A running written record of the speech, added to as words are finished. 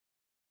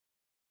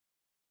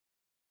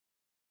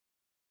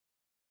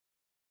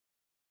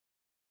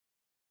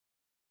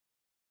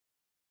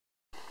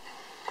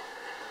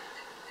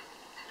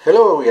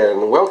Hello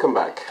again, welcome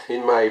back.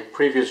 In my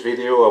previous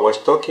video I was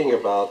talking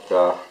about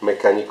the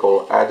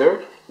mechanical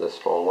adder, the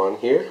small one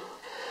here.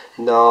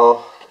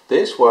 Now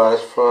this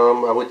was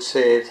from, I would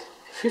say,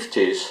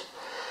 50s.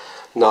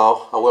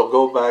 Now I will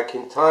go back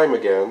in time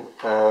again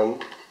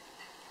and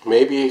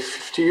maybe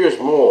 50 years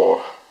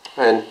more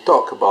and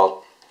talk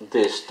about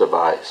this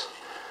device.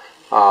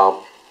 I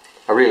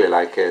really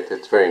like it,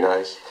 it's very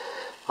nice.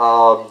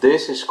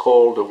 This is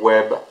called the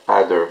WEBB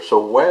Adder.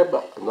 So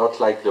WEBB, not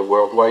like the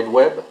World Wide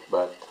Web,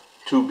 but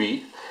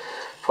 2B,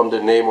 from the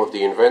name of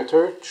the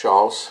inventor,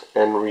 Charles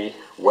Henry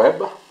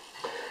WEBB.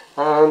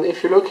 And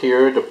if you look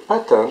here, the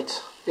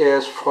patent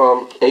is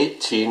from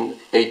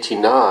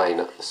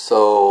 1889.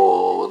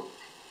 So,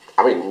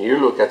 I mean, you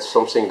look at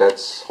something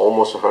that's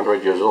almost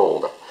 100 years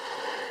old.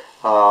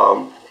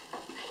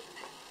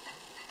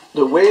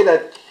 The way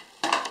that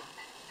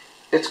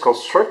it's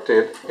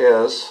constructed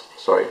is,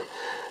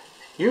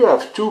 you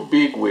have two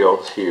big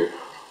wheels here.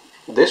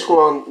 This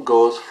one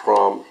goes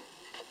from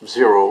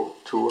 0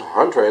 to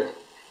 100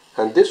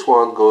 and this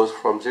one goes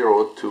from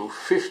 0 to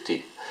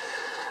 50.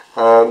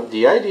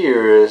 The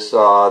idea is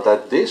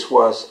that this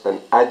was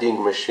an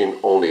adding machine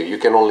only. You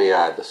can only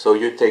add. So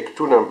you take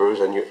two numbers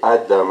and you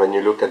add them and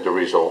you look at the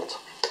result.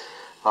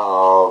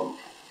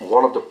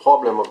 One of the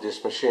problems of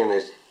this machine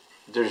is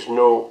there's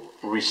no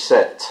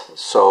reset.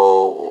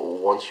 So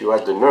once you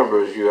add the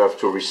numbers you have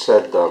to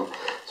reset them.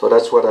 So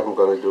that's what I'm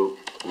going to do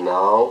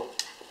now.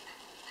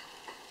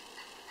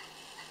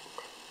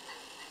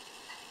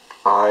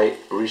 I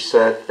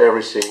reset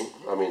everything,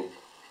 I mean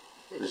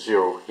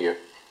 0 here.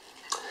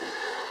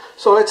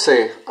 So let's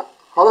say,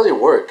 how does it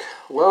work?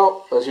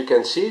 Well, as you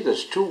can see,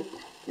 there's two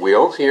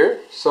wheels here.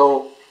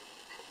 So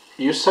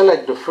you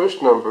select the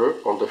first number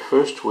on the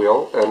first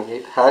wheel and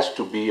it has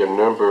to be a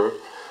number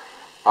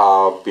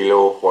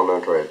below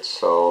 100.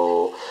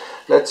 So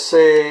let's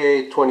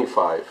say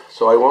 25.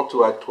 So I want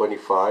to add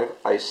 25.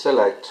 I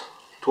select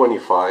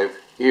 25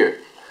 here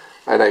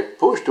and I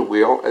push the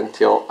wheel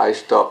until I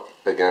stop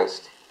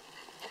against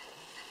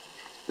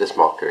this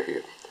marker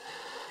here.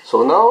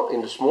 So now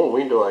in the small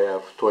window I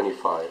have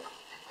 25.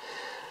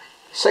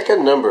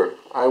 Second number,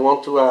 I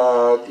want to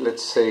add,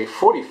 let's say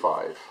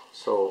 45.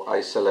 So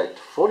I select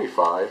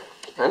 45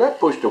 and I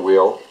push the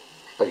wheel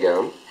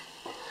again.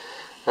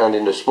 And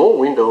in the small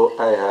window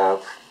I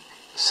have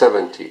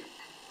 70.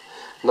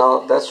 Now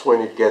that's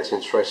when it gets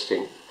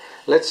interesting.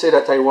 Let's say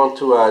that I want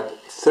to add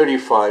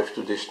 35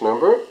 to this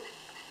number.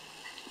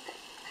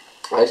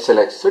 I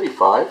select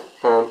 35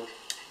 and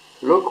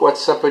look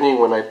what's happening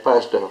when I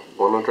pass the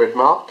 100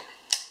 mark.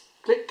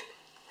 Click.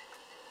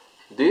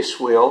 This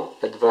will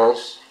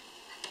advance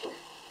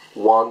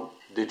one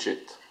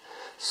digit.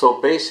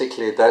 So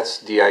basically that's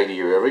the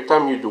idea. Every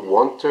time you do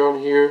one turn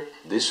here,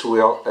 this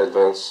will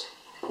advance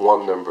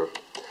one number.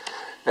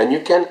 And you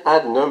can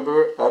add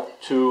number up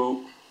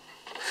to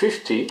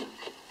 50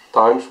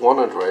 times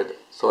 100,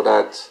 so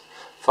that's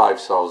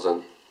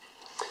 5,000.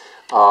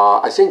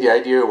 I think the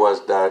idea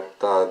was that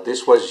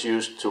this was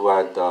used to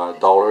add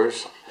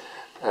dollars.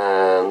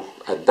 And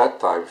at that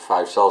time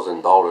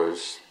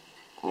 $5,000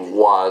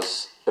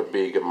 was a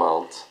big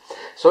amount.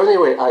 So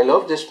anyway, I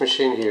love this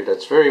machine here.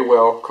 That's very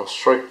well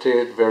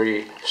constructed,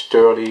 very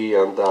sturdy,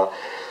 and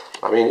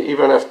I mean,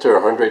 even after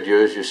 100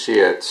 years you see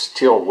it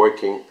still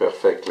working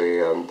perfectly,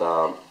 and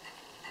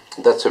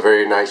that's a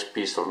very nice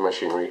piece of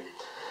machinery.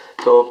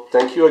 So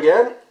thank you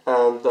again,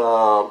 and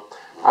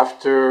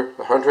after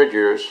 100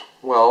 years,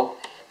 well,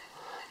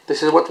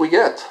 this is what we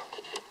get.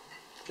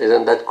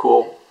 Isn't that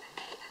cool?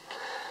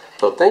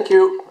 So thank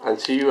you and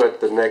see you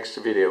at the next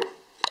video.